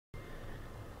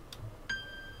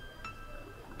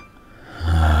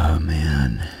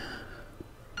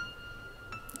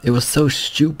It was so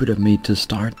stupid of me to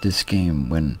start this game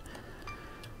when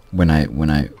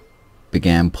I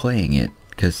began playing it,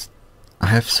 because I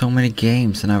have so many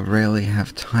games and I rarely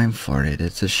have time for it.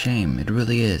 It's a shame, it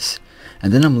really is.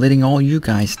 And then I'm letting all you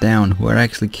guys down who are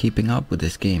actually keeping up with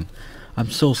this game.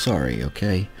 I'm so sorry,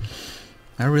 okay?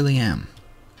 I really am.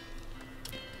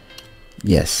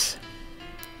 Yes,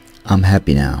 I'm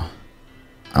happy now.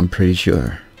 I'm pretty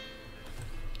sure.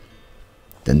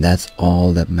 Then that's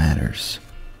all that matters.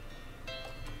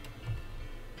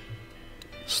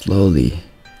 Slowly,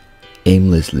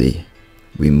 aimlessly,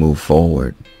 we move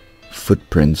forward,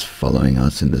 footprints following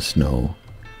us in the snow.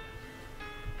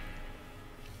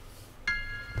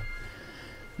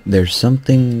 There's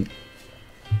something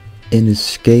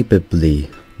inescapably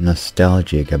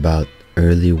nostalgic about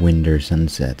early winter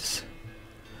sunsets.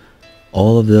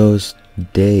 All of those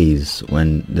days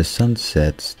when the sun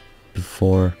sets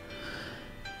before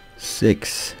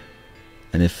 6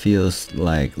 and it feels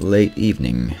like late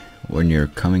evening when you're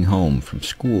coming home from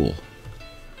school.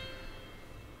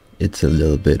 It's a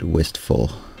little bit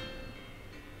wistful.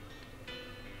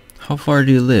 How far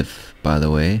do you live, by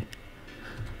the way?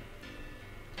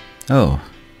 Oh,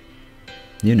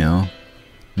 you know,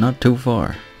 not too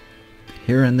far.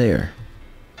 Here and there.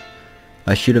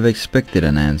 I should have expected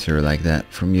an answer like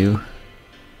that from you.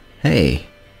 Hey,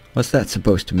 what's that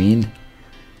supposed to mean?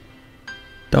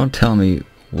 Don't tell me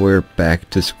we're back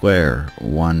to square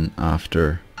one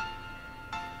after...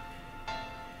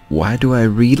 Why do I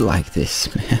read like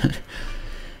this, man?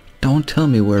 Don't tell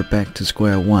me we're back to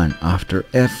square one after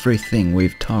everything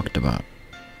we've talked about.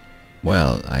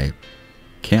 Well, I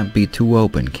can't be too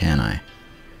open, can I?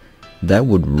 That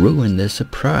would ruin the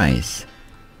surprise.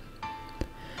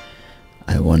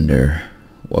 I wonder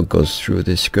what goes through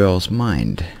this girl's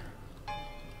mind.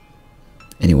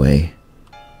 Anyway,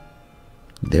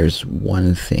 there's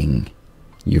one thing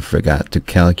you forgot to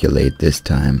calculate this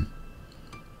time.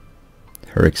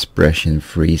 Her expression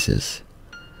freezes.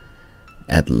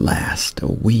 At last, a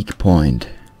weak point.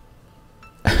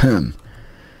 Ahem.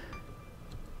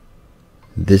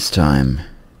 This time...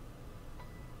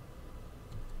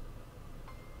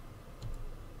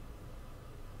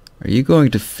 Are you going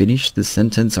to finish the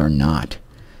sentence or not?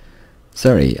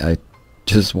 Sorry, I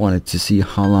just wanted to see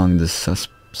how long the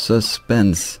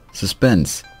suspense,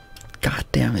 god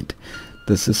damn it,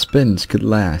 the suspense could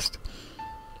last.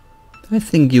 I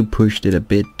think you pushed it a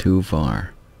bit too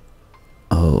far.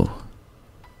 Oh,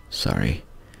 sorry.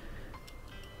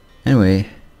 Anyway,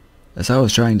 as I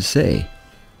was trying to say,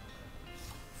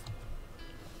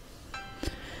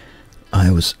 I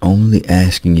was only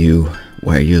asking you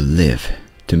where you live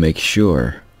to make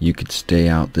sure you could stay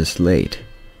out this late.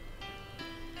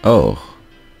 Oh,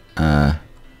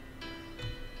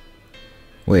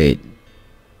 wait,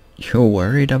 you're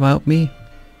worried about me?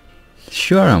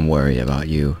 Sure, I'm worried about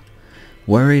you.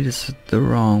 Worried is the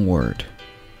wrong word.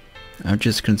 I'm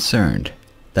just concerned.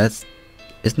 Isn't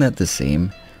that the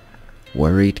same?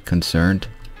 Worried, concerned?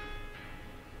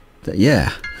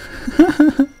 Yeah.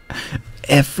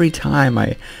 Every time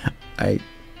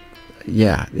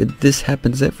this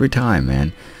happens every time,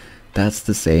 man. That's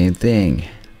the same thing.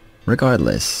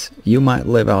 Regardless, you might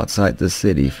live outside the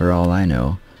city for all I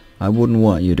know. I wouldn't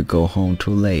want you to go home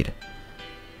too late.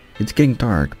 It's getting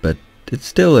dark, but it's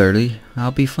still early.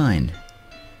 I'll be fine.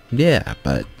 Yeah,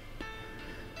 but...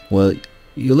 Well,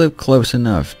 you live close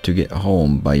enough to get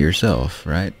home by yourself,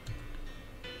 right?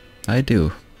 I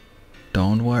do.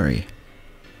 Don't worry.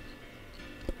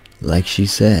 Like she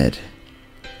said,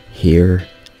 here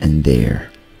and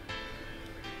there.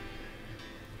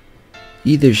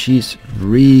 Either she's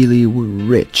really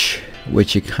rich,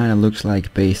 which it kind of looks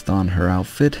like based on her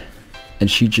outfit, and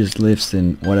she just lives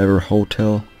in whatever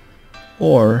hotel,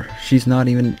 or she's not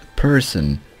even a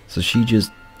person, so she's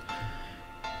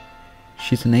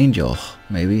an angel,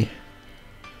 maybe.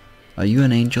 Are you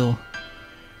an angel?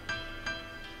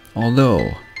 Although,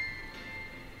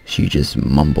 she just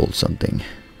mumbled something.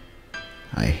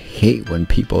 I hate when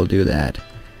people do that.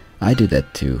 I do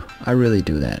that too. I really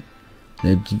do that.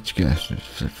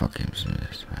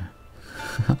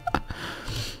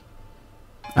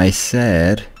 I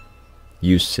said...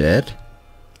 You said?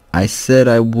 I said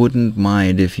I wouldn't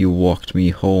mind if you walked me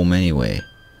home anyway.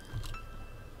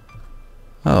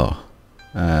 Oh.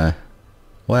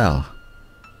 Well.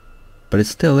 But it's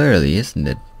still early, isn't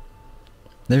it?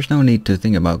 There's no need to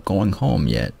think about going home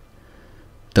yet.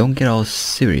 Don't get all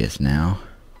serious now.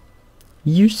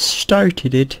 You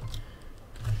started it.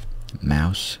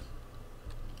 Mouse.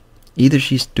 Either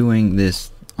she's doing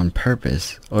this on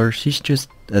purpose, or she's just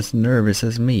as nervous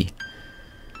as me.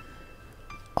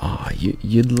 Ah,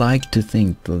 you'd like to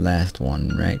think the last one,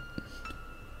 right?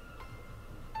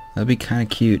 That'd be kinda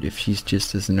cute if she's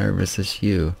just as nervous as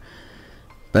you.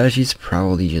 But she's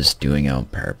probably just doing it on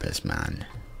purpose, man.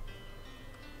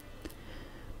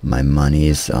 My money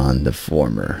is on the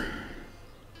former.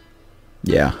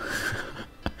 Yeah.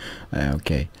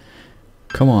 Okay.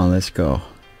 Come on, let's go.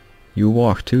 You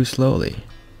walk too slowly.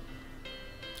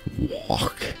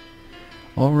 Walk.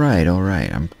 Alright,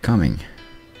 I'm coming.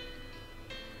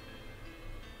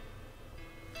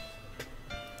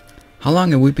 How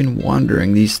long have we been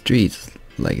wandering these streets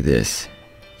like this?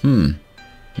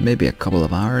 Maybe a couple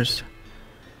of hours?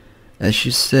 As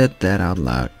she said that out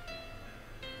loud,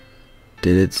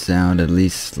 did it sound at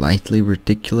least slightly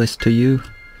ridiculous to you?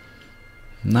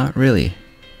 Not really.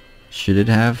 Should it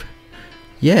have?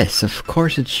 Yes, of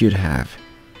course it should have.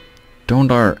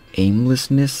 Don't our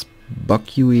aimlessness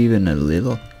buck you even a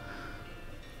little?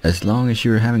 As long as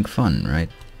you're having fun, right?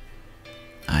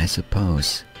 I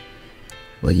suppose.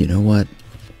 Well, you know what?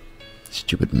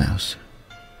 Stupid mouse.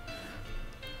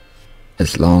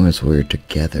 As long as we're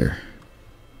together,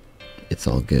 it's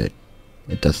all good.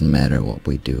 It doesn't matter what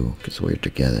we do, because we're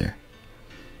together.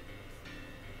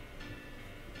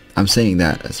 I'm saying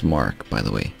that as Mark, by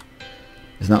the way.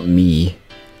 It's not me.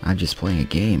 I'm just playing a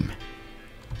game.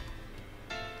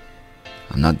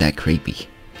 I'm not that creepy.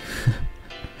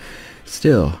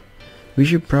 Still, we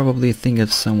should probably think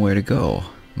of somewhere to go.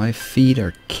 My feet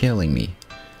are killing me.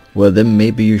 Well, then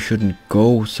maybe you shouldn't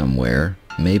go somewhere.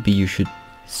 Maybe you should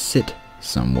sit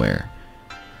somewhere.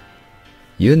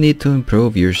 You need to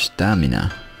improve your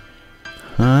stamina.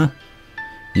 Huh?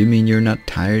 You mean you're not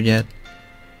tired yet?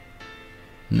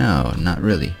 No, not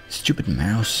really. Stupid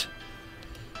mouse.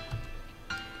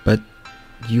 But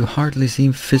you hardly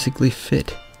seem physically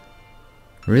fit.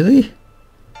 Really?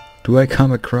 Do I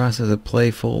come across as a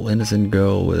playful, innocent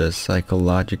girl with a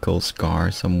psychological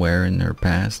scar somewhere in her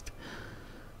past?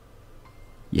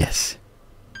 Yes.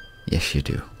 Yes, you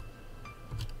do.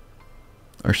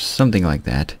 Or something like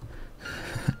that.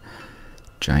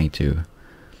 Trying to...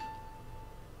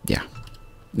 Yeah.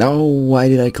 No, why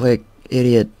did I click?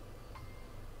 Idiot.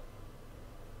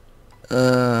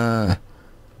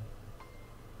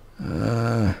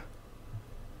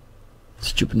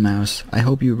 Stupid mouse. I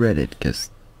hope you read it, because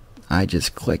I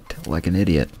just clicked like an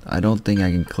idiot. I don't think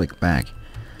I can click back.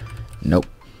 Nope.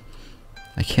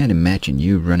 I can't imagine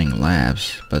you running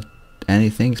laps, but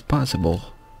anything's possible.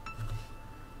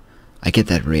 I get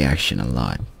that reaction a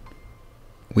lot.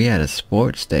 We had a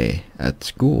sports day at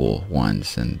school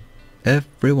once, and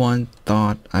everyone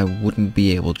thought I wouldn't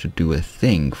be able to do a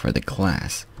thing for the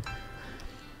class.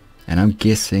 And I'm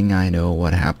guessing I know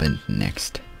what happened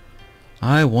next.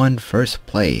 I won first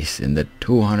place in the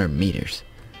 200 meters.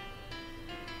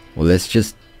 Well, it's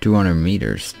just 200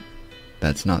 meters.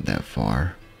 That's not that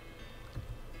far.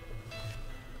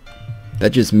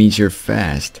 That just means you're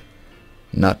fast.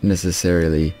 Not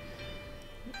necessarily,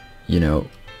 you know,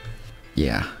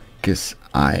 yeah, because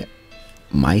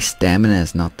my stamina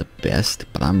is not the best,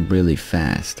 but I'm really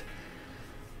fast.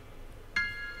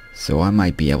 So I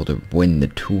might be able to win the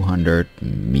 200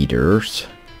 meters,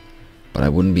 but I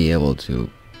wouldn't be able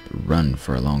to run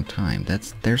for a long time.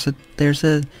 There's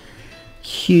a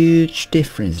huge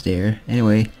difference there.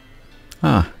 Anyway,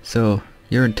 so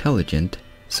you're intelligent,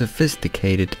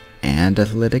 sophisticated, and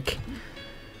athletic.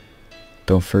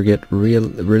 Don't forget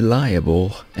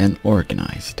reliable and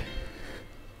organized.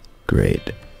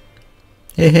 Great.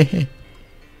 Hey.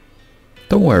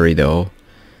 Don't worry though.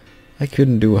 I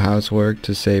couldn't do housework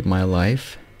to save my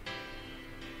life.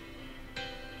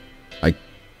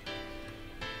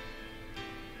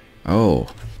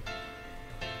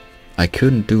 I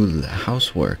couldn't do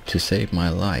housework to save my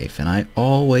life, and I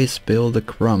always spill the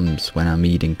crumbs when I'm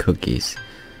eating cookies.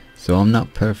 So I'm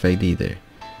not perfect either.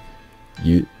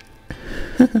 You...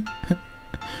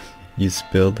 You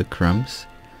spilled the crumbs?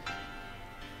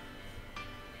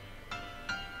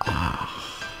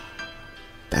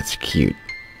 That's cute.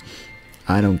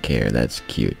 I don't care, that's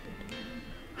cute.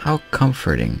 How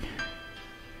comforting.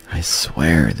 I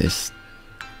swear, this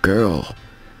girl.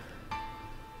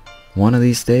 One of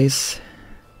these days,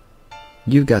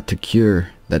 you've got to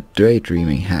cure that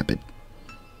daydreaming habit.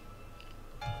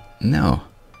 No.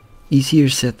 Easier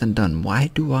said than done. Why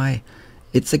do I?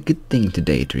 It's a good thing to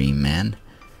daydream, man.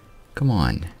 Come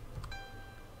on.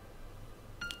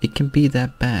 It can be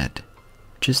that bad.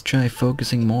 Just try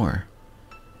focusing more.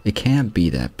 It can't be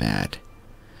that bad.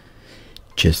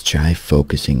 Just try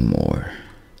focusing more.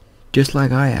 Just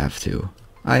like I have to.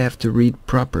 I have to read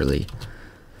properly.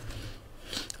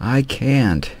 I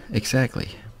can't.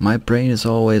 Exactly. My brain is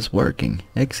always working.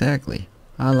 Exactly.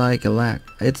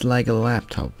 It's like a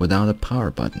laptop without a power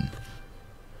button.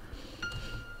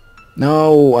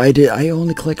 No, I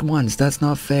only clicked once. That's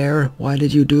not fair. Why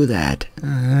did you do that?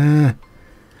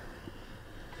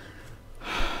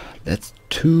 That's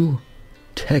 2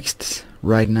 texts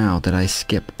right now that I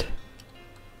skipped.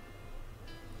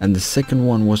 And the second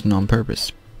one wasn't on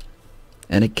purpose.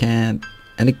 And it can't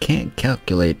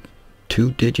calculate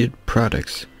 2-digit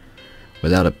products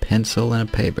without a pencil and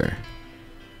a paper.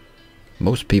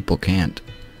 Most people can't.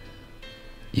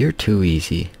 You're too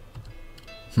easy.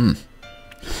 Is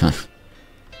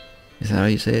that how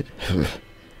you say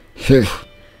it?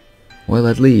 Well,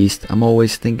 at least I'm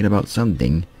always thinking about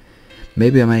something.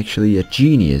 Maybe I'm actually a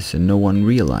genius and no one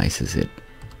realizes it.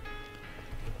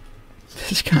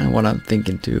 That's kind of what I'm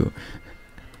thinking too.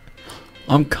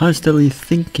 I'm constantly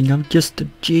thinking I'm just a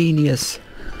genius.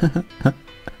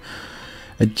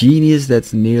 A genius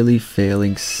that's nearly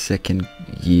failing 2nd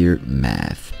year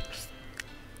math.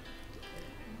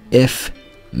 F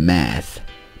math.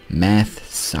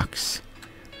 Math sucks.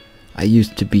 I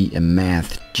used to be a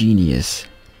math genius.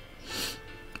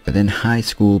 But then high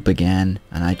school began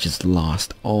and I just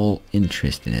lost all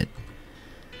interest in it.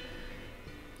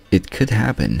 It could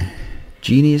happen.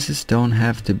 Geniuses don't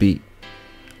have to be...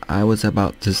 I was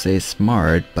about to say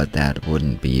smart, but that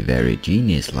wouldn't be very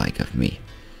genius-like of me.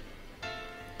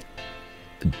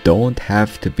 Don't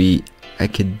have to be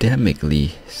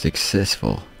academically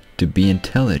successful to be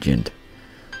intelligent.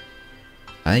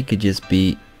 I could just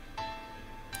be,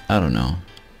 I don't know,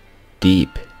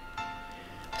 deep.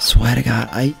 Swear to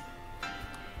God,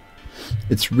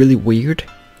 it's really weird,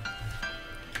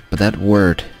 but that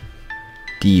word,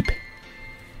 deep,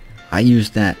 I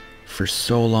used that for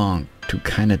so long to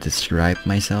kind of describe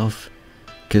myself,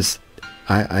 because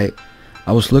I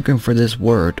was looking for this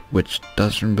word which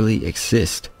doesn't really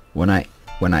exist when I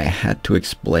had to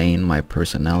explain my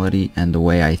personality and the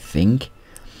way I think.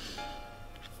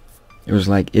 It was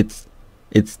like it's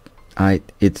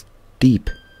deep.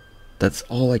 That's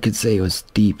all I could say, was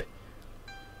deep.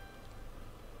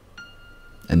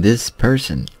 And this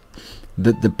person,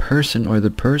 the person or the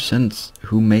persons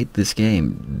who made this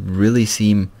game really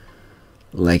seem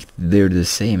like they're the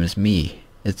same as me.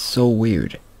 It's so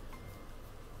weird.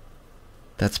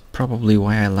 That's probably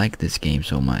why I like this game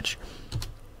so much.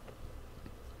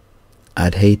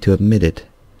 I'd hate to admit it,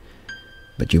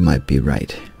 but you might be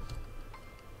right.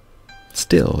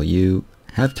 Still, you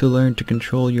have to learn to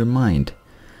control your mind.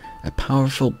 A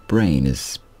powerful brain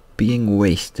is being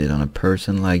wasted on a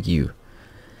person like you.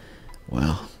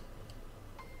 Well,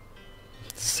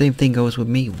 same thing goes with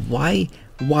me. Why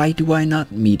do I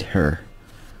not meet her?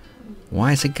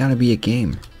 Why is it gotta be a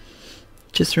game?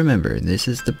 Just remember, this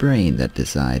is the brain that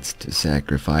decides to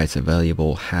sacrifice a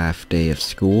valuable half day of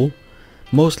school,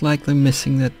 most likely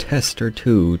missing a test or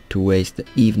two, to waste the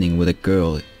evening with a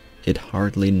girl it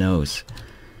hardly knows.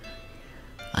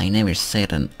 I never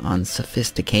said an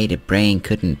unsophisticated brain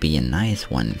couldn't be a nice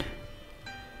one.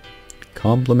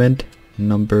 Compliment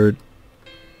number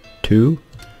 2.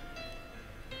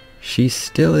 She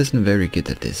still isn't very good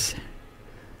at this.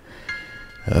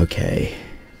 Okay.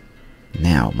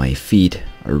 Now my feet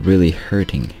are really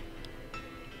hurting.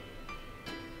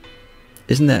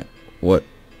 Isn't that what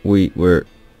we were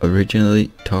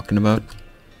originally talking about?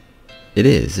 It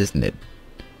is, isn't it?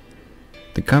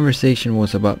 The conversation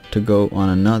was about to go on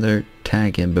another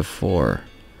tangent before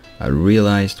I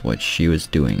realized what she was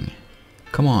doing.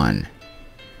 Come on.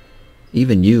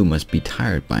 Even you must be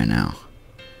tired by now.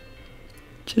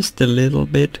 Just a little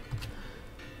bit.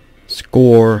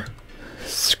 Score.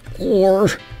 Score.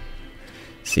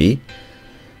 See?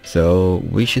 So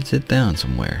we should sit down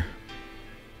somewhere.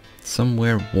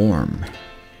 Somewhere warm.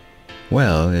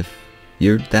 Well, if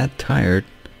you're that tired,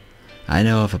 I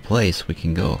know of a place we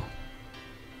can go.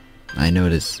 I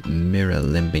notice Myra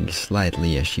limping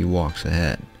slightly as she walks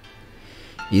ahead.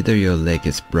 Either your leg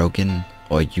is broken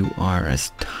or you are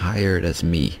as tired as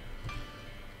me.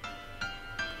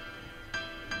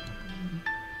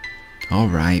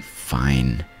 Alright,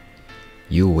 fine.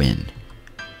 You win.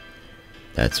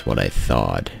 That's what I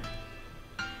thought.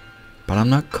 But I'm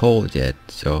not cold yet,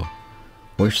 so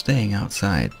we're staying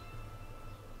outside.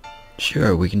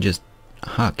 Sure, we can just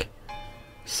hug,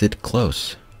 sit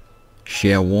close,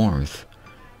 share warmth.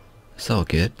 It's all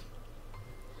good.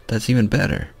 That's even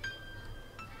better.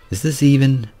 Is this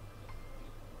even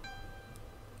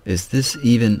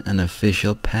an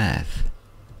official path?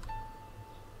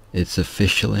 It's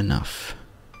official enough.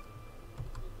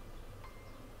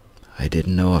 I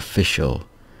didn't know official.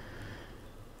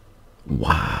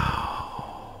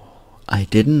 Wow. I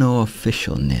didn't know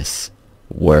officialness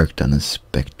worked on a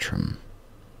spectrum.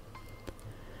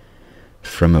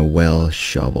 From a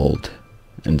well-shoveled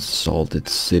and salted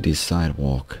city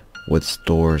sidewalk with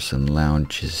stores and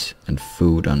lounges and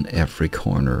food on every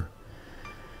corner,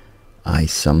 I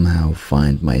somehow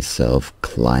find myself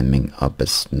climbing up a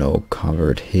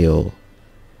snow-covered hill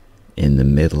in the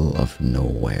middle of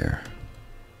nowhere.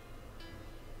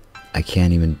 I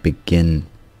can't even begin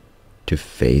to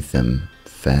fathom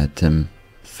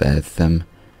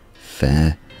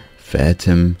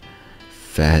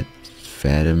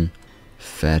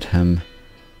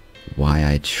why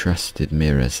I trusted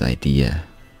Myra's idea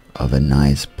of a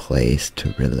nice place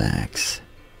to relax.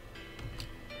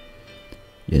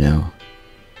 You know,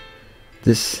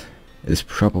 this is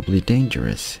probably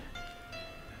dangerous.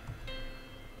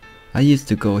 I used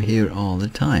to go here all the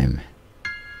time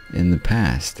in the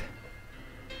past.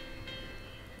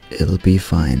 It'll be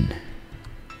fine.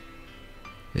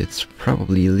 It's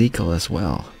probably illegal as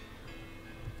well.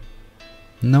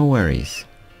 No worries.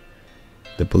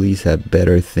 The police have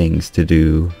better things to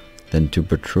do than to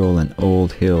patrol an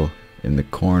old hill in the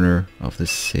corner of the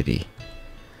city.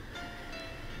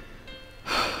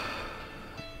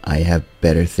 I have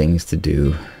better things to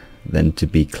do than to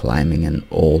be climbing an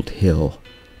old hill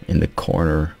in the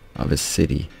corner of a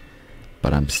city,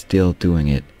 but I'm still doing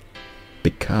it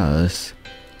because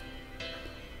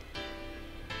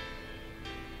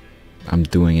I'm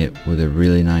doing it with a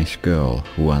really nice girl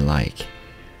who I like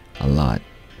a lot.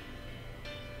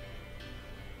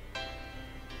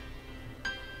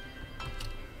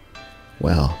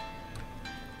 Well,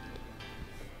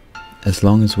 as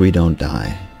long as we don't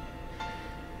die,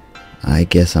 I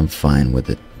guess I'm fine with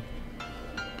it.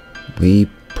 We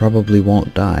probably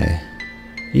won't die.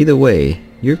 Either way,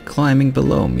 you're climbing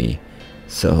below me,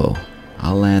 so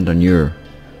I'll land on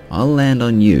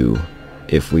you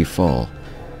if we fall.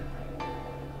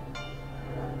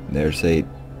 There's a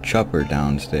chopper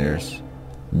downstairs.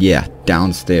 Yeah,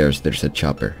 downstairs there's a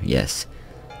chopper, yes.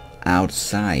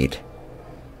 Outside,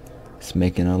 it's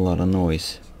making a lot of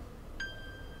noise.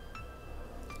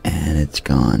 And it's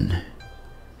gone.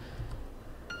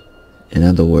 In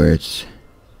other words,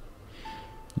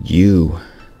 you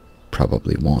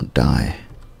probably won't die.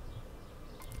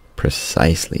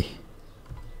 Precisely.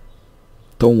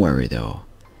 Don't worry though,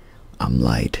 I'm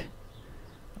light.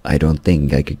 I don't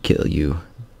think I could kill you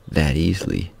that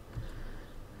easily.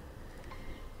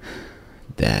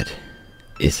 That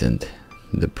isn't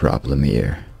the problem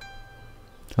here.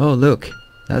 Oh look,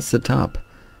 that's the top.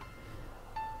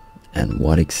 And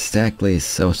what exactly is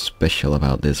so special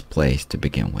about this place to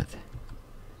begin with?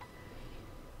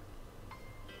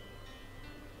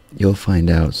 You'll find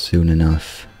out soon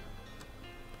enough.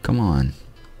 Come on.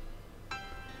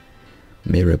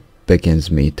 Myra beckons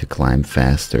me to climb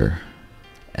faster,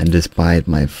 and despite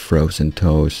my frozen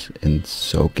toes in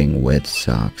soaking wet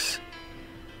socks,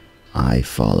 I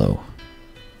follow.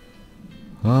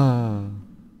 Ah.